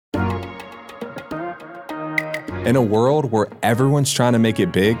In a world where everyone's trying to make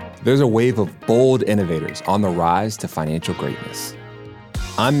it big, there's a wave of bold innovators on the rise to financial greatness.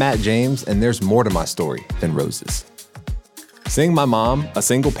 I'm Matt James, and there's more to my story than roses. Seeing my mom, a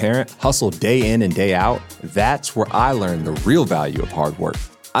single parent, hustle day in and day out, that's where I learned the real value of hard work.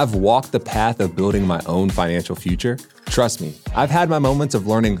 I've walked the path of building my own financial future. Trust me, I've had my moments of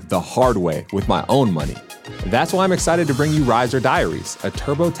learning the hard way with my own money. That's why I'm excited to bring you Diaries, a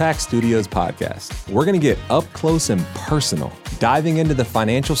TurboTax Studios podcast. We're going to get up close and personal, diving into the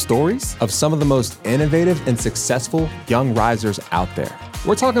financial stories of some of the most innovative and successful young risers out there.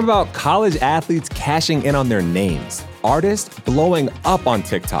 We're talking about college athletes cashing in on their names, artists blowing up on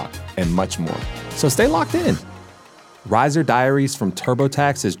TikTok, and much more. So stay locked in. Diaries from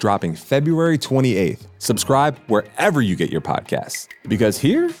TurboTax is dropping February 28th. Subscribe wherever you get your podcasts. Because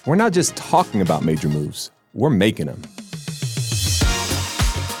here, we're not just talking about major moves, we're making them.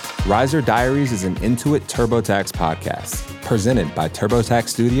 Diaries is an Intuit TurboTax podcast, presented by TurboTax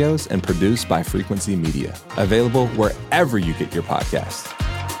Studios and produced by Frequency Media. Available wherever you get your podcasts.